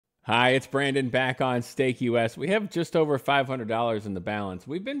Hi, it's Brandon back on Stake US. We have just over $500 in the balance.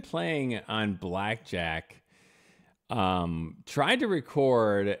 We've been playing on blackjack. Tried to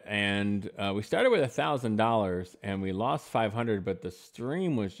record, and we started with $1,000 and we lost 500, but the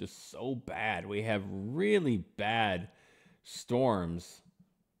stream was just so bad. We have really bad storms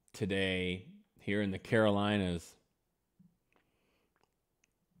today here in the Carolinas.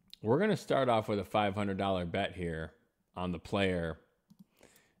 We're going to start off with a $500 bet here on the player.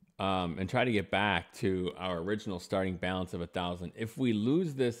 And try to get back to our original starting balance of 1,000. If we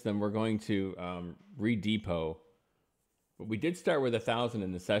lose this, then we're going to redepot. But we did start with 1,000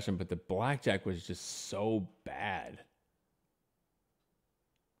 in the session, but the blackjack was just so bad.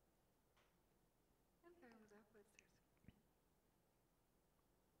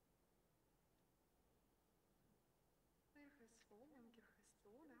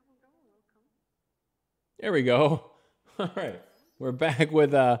 There we go. All right. We're back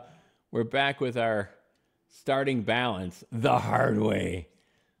with our starting balance the hard way.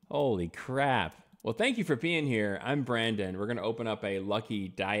 Holy crap. Well, thank you for being here. I'm Brandon. We're going to open up a Lucky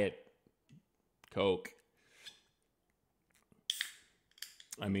Diet Coke.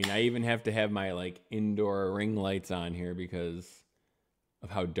 I mean, I even have to have my indoor ring lights on here because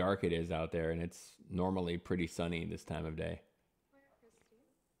of how dark it is out there, and it's normally pretty sunny this time of day.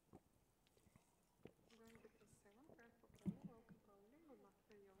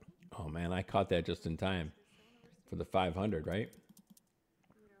 Oh man, I caught that just in time for the 500, right?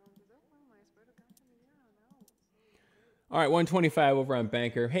 All right, 125 over on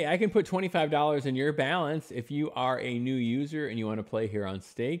Banker. Hey, I can put $25 in your balance if you are a new user and you want to play here on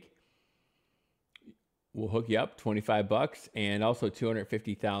Stake. We'll hook you up, 25 bucks, and also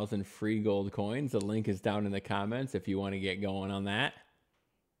 250,000 free gold coins. The link is down in the comments if you want to get going on that.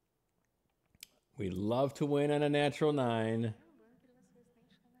 We love to win on a natural 9.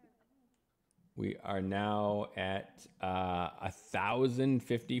 We are now at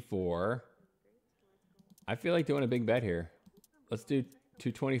 1,054. I feel like doing a big bet here. Let's do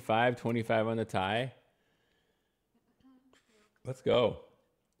 225, 25 on the tie. Let's go.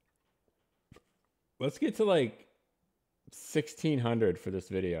 Let's get to 1,600 for this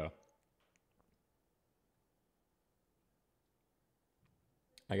video.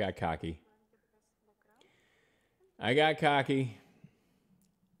 I got cocky.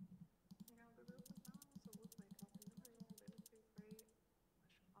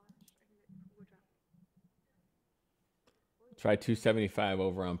 Try 275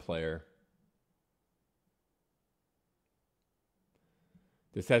 over on player.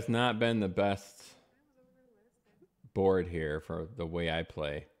 This has not been the best board here for the way I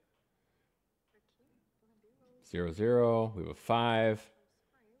play. 0-0. We have a 5.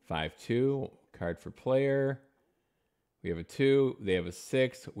 5-2. Card for player. We have a 2. They have a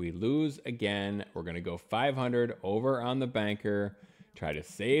 6. We lose again. We're going to go 500 over on the Banker. Try to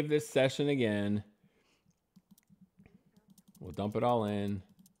save this session again. We'll dump it all in.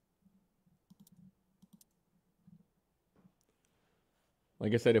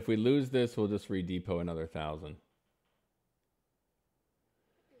 Like I said, if we lose this, we'll just redepot another 1,000.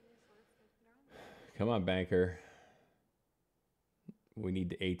 Come on, Banker. We need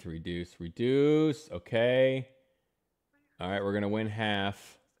the 8 to reduce. Reduce. Okay. All right, we're going to win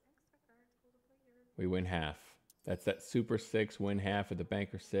half. We win half. That's that Super 6 win half of the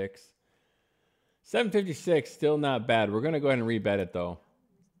Banker 6. 756, still not bad. We're going to go ahead and rebet it, though.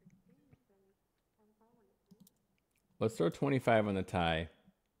 Let's throw 25 on the tie.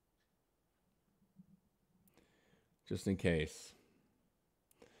 Just in case.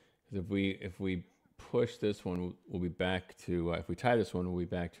 Because if we push this one, we'll be back to... if we tie this one, we'll be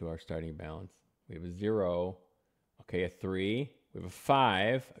back to our starting balance. We have a 0. Okay, a 3. We have a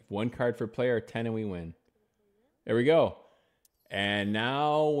 5. 1 card for player, 10, and we win. There we go. And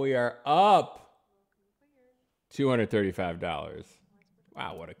now we are up $235.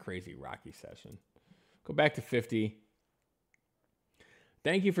 Wow, what a crazy rocky session. Go back to 50.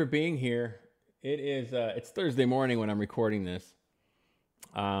 Thank you for being here. It is it's Thursday morning when I'm recording this.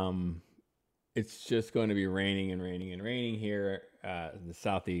 It's just going to be raining and raining and raining here in the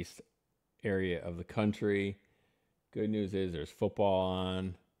southeast area of the country. Good news is there's football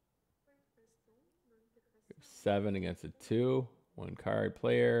on. 7 against a 2. 1 card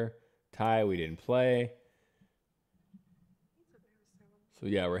player. Tie, we didn't play. So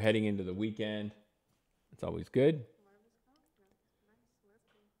yeah, we're heading into the weekend. It's always good.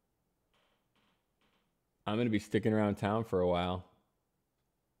 I'm going to be sticking around town for a while.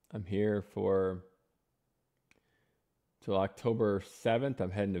 I'm here till October 7th.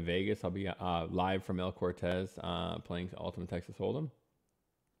 I'm heading to Vegas. I'll be live from El Cortez playing Ultimate Texas Hold'em.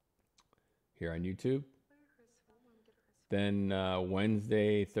 here on YouTube. Then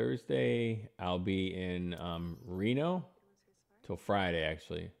Wednesday, Thursday, I'll be in Reno till Friday,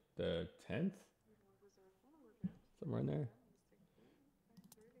 actually, the 10th, somewhere in there.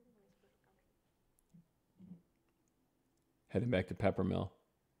 Heading back to Peppermill.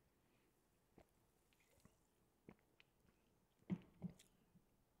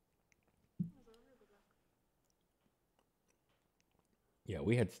 Yeah,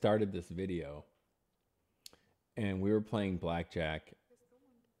 we had started this video and we were playing blackjack,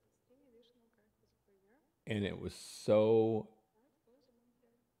 and it was so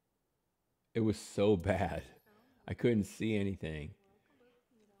bad. I couldn't see anything.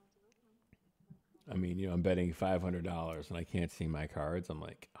 I mean, I'm betting $500 and I can't see my cards. I'm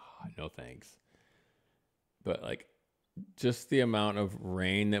like, oh, no thanks. But like, just the amount of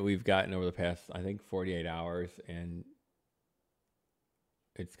rain that we've gotten over the past, I think, 48 hours, and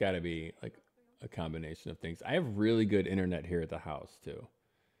it's got to be like a combination of things. I have really good internet here at the house too.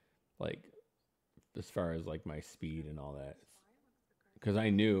 Like, as far as like my speed and all that. Because I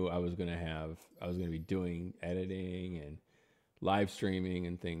knew I was going to be doing editing and live streaming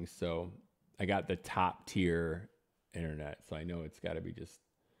and things. So I got the top tier internet. So I know it's got to be just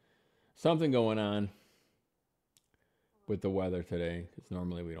something going on with the weather today. Because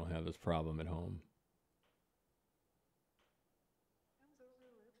normally we don't have this problem at home.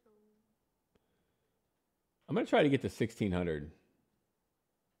 I'm going to try to get to 1600.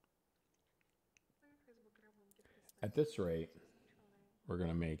 At this rate, we're going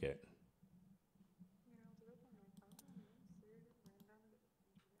to make it.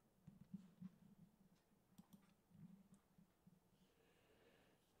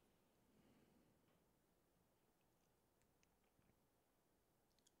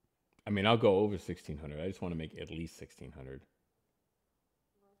 I mean, I'll go over 1600. I just want to make at least 1600.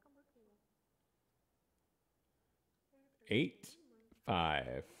 8,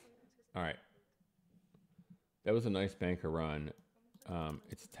 5. All right. That was a nice banker run.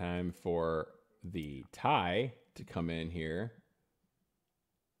 It's time for the tie to come in here.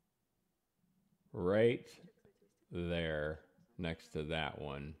 Right there next to that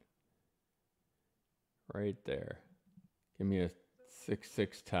one. Right there. Give me a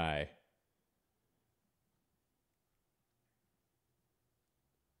 6-6 tie.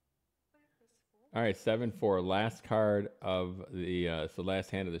 All right, 7-4. Last card of the it's the last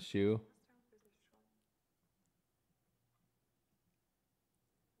hand of the shoe.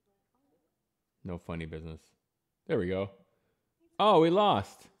 No funny business. There we go. Oh, we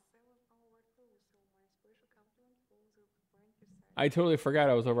lost. I totally forgot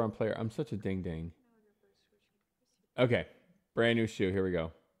I was over on player. I'm such a ding ding. Okay, brand new shoe. Here we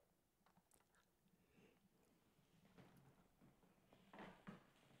go.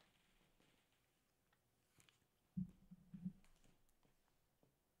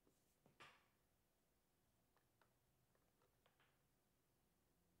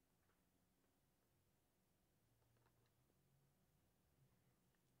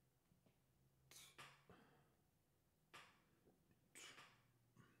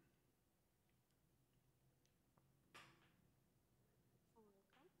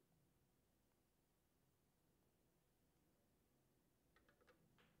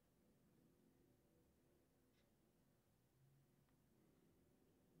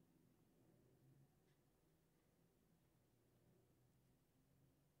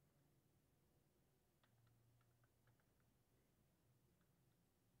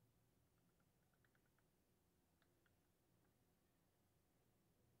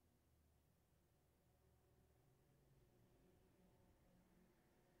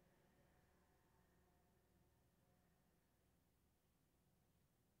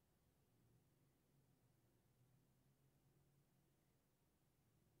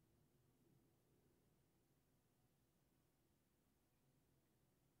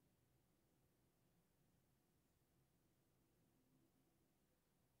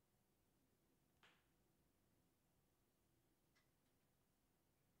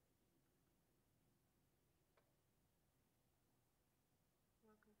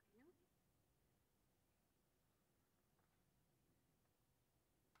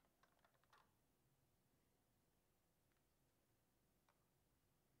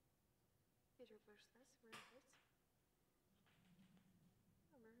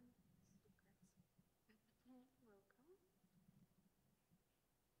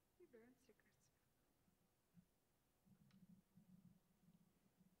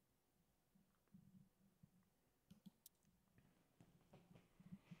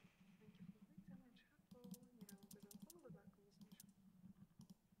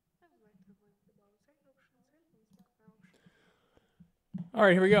 All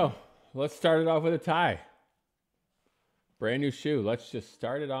right, here we go. Let's start it off with a tie. Brand new shoe. Let's just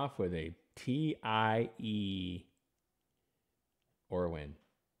start it off with a TIE or a win.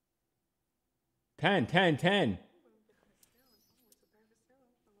 10, 10, 10.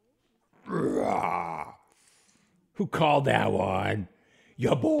 Who called that one?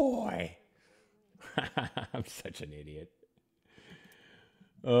 Your boy. I'm such an idiot.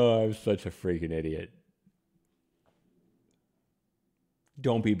 Oh, I'm such a freaking idiot.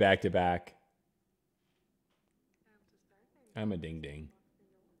 Don't be back to back. I'm a ding ding.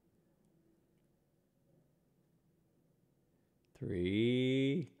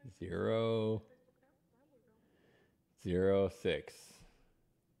 3, 0, 0, 6.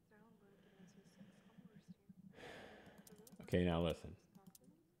 Okay, now listen.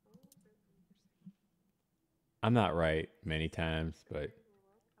 I'm not right many times, but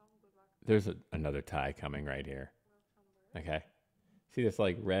there's another tie coming right here. Okay. See this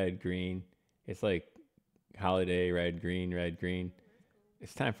like red, green? It's like holiday, red, green, red, green.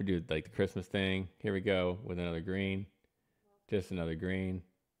 It's time for do like the Christmas thing. Here we go with another green. Just another green.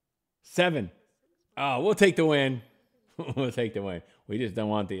 7. Oh, we'll take the win. We'll take the win. We just don't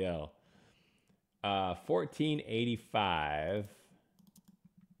want the L. 1485.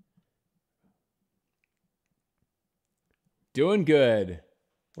 Doing good.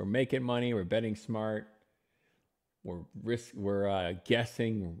 We're making money. We're betting smart. We're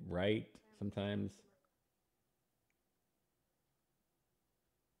guessing right sometimes.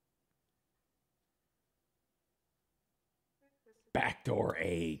 Backdoor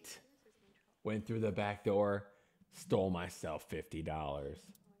 8. Went through the back door. Stole myself $50.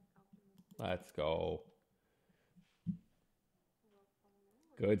 Let's go.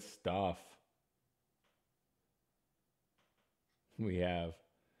 Good stuff. We have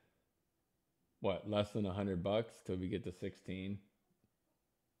what, less than $100 till we get to 16.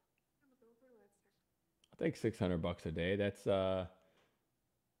 I think $600 a day. That's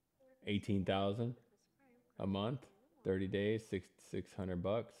 18,000 a month, 30 days, $600.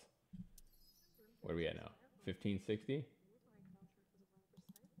 What are we at now? 1560.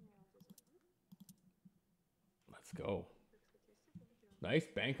 Let's go. Nice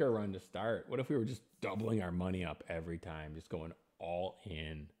banker run to start. What if we were just doubling our money up every time, just going all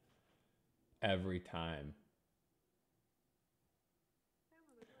in every time?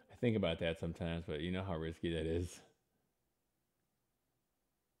 I think about that sometimes, but you know how risky that is.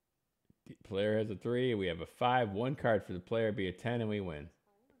 The player has a 3. We have a 5. 1 card for the player, be a 10, and we win.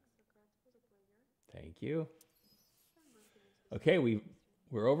 Thank you. Okay,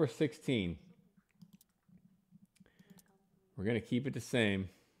 we're over 16. We're going to keep it the same.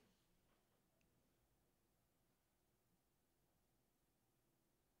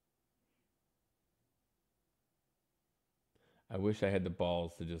 I wish I had the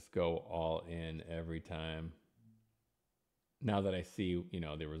balls to just go all in every time. Now that I see,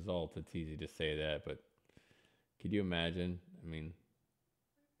 the results, it's easy to say that, but could you imagine? I mean,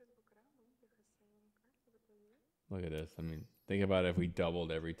 look at this. I mean, think about if we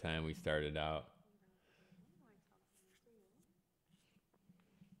doubled every time we started out.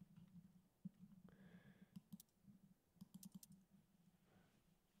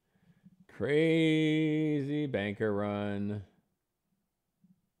 Crazy banker run.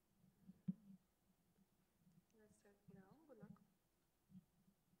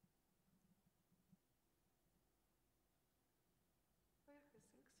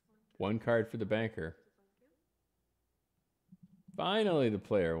 One card for the banker. Finally, the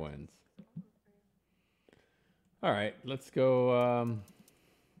player wins. All right, let's go.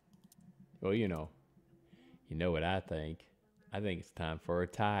 Well, you know what I think. I think it's time for a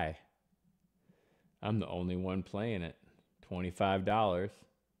tie. I'm the only one playing it. $25. A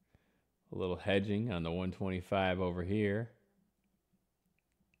little hedging on the 125 over here.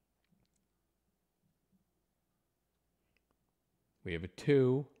 We have a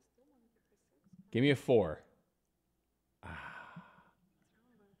 2. Give me a 4.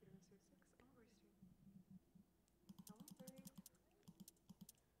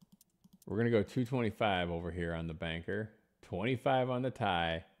 We're going to go 225 over here on the banker. 25 on the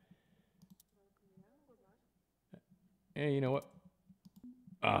tie. And you know what?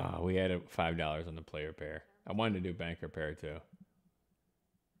 We had $5 on the player pair. I wanted to do banker pair too.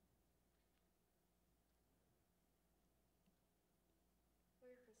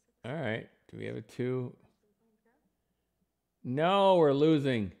 All right. Do we have a 2? No, we're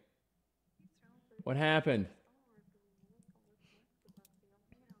losing. What happened?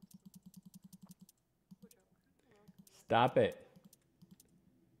 Stop it.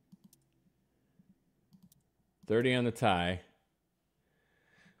 30 on the tie.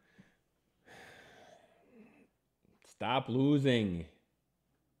 Stop losing.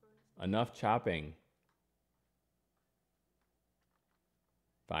 Enough chopping.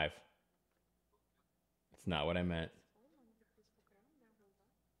 5. That's not what I meant.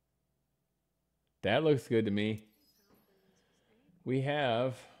 That looks good to me. We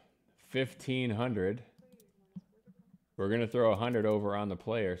have 1,500. We're going to throw 100 over on the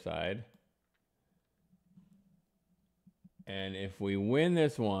player side. And if we win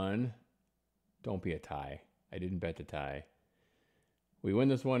this one, don't be a tie. I didn't bet the tie. We win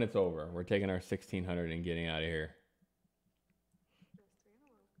this one, it's over. We're taking our 1,600 and getting out of here.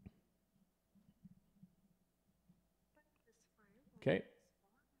 Okay.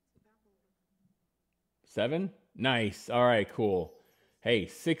 7? Nice. All right, cool. Hey,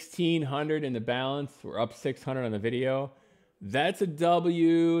 1,600 in the balance. We're up 600 on the video. That's a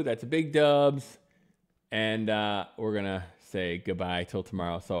W. That's a big dubs. And we're going to say goodbye till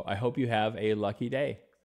tomorrow. So I hope you have a lucky day.